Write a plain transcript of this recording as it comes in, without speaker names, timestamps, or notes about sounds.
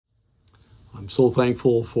I'm so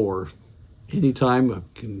thankful for any time I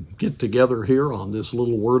can get together here on this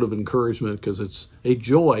little word of encouragement, because it's a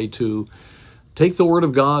joy to take the Word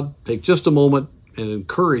of God, take just a moment and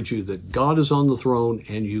encourage you that God is on the throne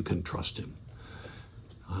and you can trust Him.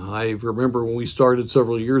 I remember when we started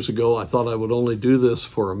several years ago, I thought I would only do this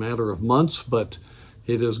for a matter of months, but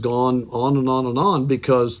it has gone on and on and on,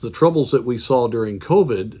 because the troubles that we saw during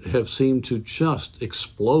COVID have seemed to just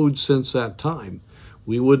explode since that time.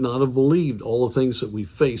 We would not have believed all the things that we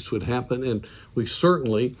faced would happen, and we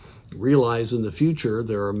certainly realize in the future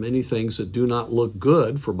there are many things that do not look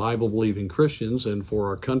good for Bible-believing Christians and for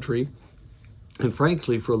our country, and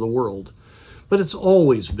frankly for the world. But it's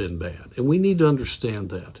always been bad, and we need to understand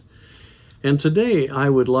that. And today I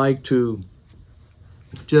would like to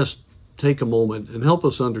just take a moment and help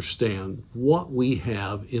us understand what we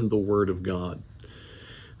have in the Word of God.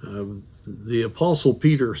 The Apostle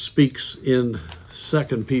Peter speaks in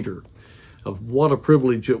 2 Peter of what a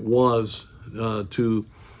privilege it was to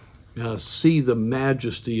see the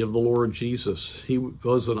majesty of the Lord Jesus. He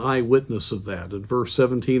was an eyewitness of that. In verse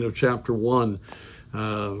 17 of chapter 1,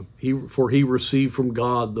 for he received from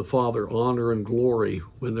God the Father honor and glory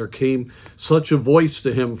when there came such a voice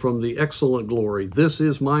to him from the excellent glory, "This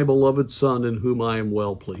is my beloved Son, in whom I am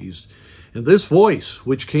well pleased." And this voice,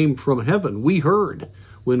 which came from heaven, we heard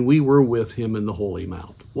when we were with him in the Holy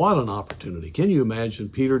Mount. What an opportunity. Can you imagine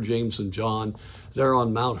Peter, James, and John there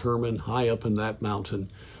on Mount Hermon, high up in that mountain,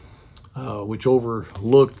 which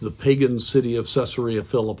overlooked the pagan city of Caesarea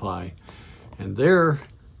Philippi. And there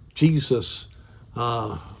Jesus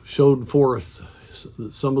showed forth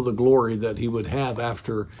some of the glory that he would have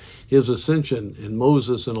after his ascension, and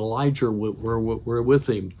Moses and Elijah were with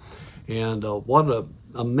him. And what an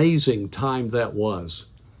amazing time that was.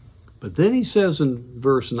 But then he says in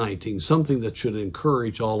verse 19, something that should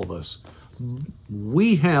encourage all of us.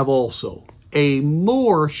 We have also a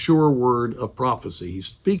more sure word of prophecy. He's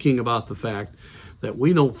speaking about the fact that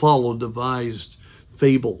we don't follow devised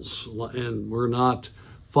fables, and we're not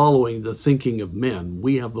following the thinking of men.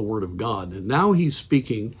 We have the Word of God. And now he's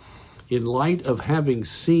speaking in light of having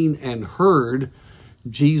seen and heard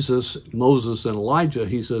Jesus, Moses, and Elijah.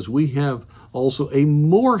 He says, we have also a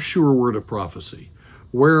more sure word of prophecy,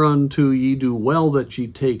 whereunto ye do well that ye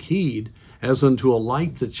take heed, as unto a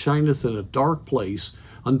light that shineth in a dark place,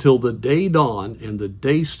 until the day dawn and the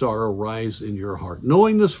day star arise in your heart.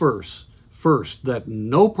 Knowing this verse, first, that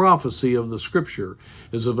no prophecy of the Scripture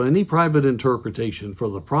is of any private interpretation, for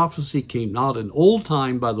the prophecy came not in old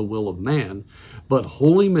time by the will of man, but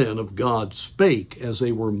holy men of God spake as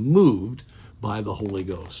they were moved by the Holy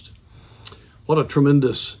Ghost. What a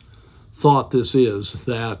tremendous thought this is,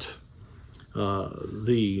 that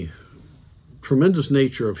the tremendous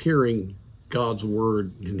nature of hearing God's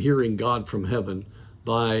word and hearing God from heaven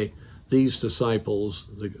by these disciples,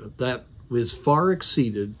 that is far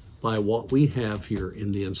exceeded by what we have here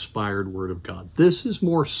in the inspired Word of God. This is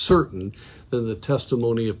more certain than the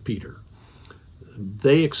testimony of Peter.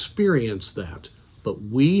 They experienced that, but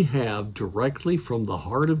we have directly from the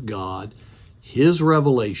heart of God His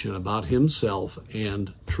revelation about Himself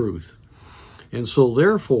and truth. And so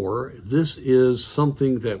therefore, this is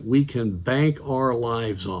something that we can bank our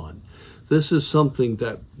lives on. This is something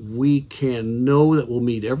that we can know that will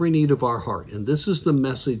meet every need of our heart. And this is the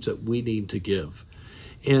message that we need to give.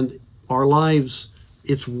 And our lives,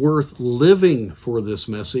 it's worth living for this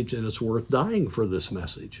message, and it's worth dying for this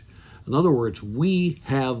message. In other words, we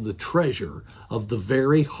have the treasure of the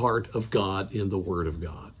very heart of God in the Word of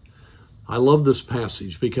God. I love this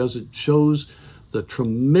passage because it shows the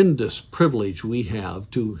tremendous privilege we have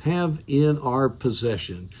to have in our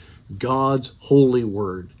possession God's holy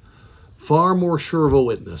word, far more sure of a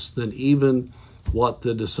witness than even what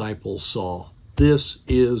the disciples saw. This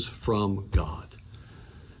is from God.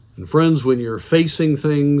 And friends, when you're facing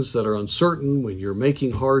things that are uncertain, when you're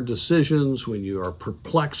making hard decisions, when you are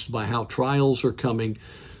perplexed by how trials are coming,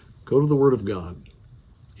 go to the Word of God.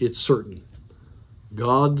 It's certain.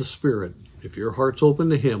 God, the Spirit, if your heart's open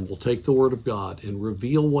to Him, will take the Word of God and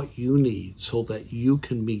reveal what you need so that you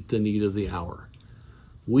can meet the need of the hour.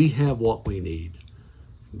 We have what we need.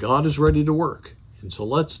 God is ready to work. And so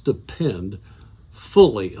let's depend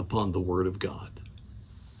fully upon the Word of God.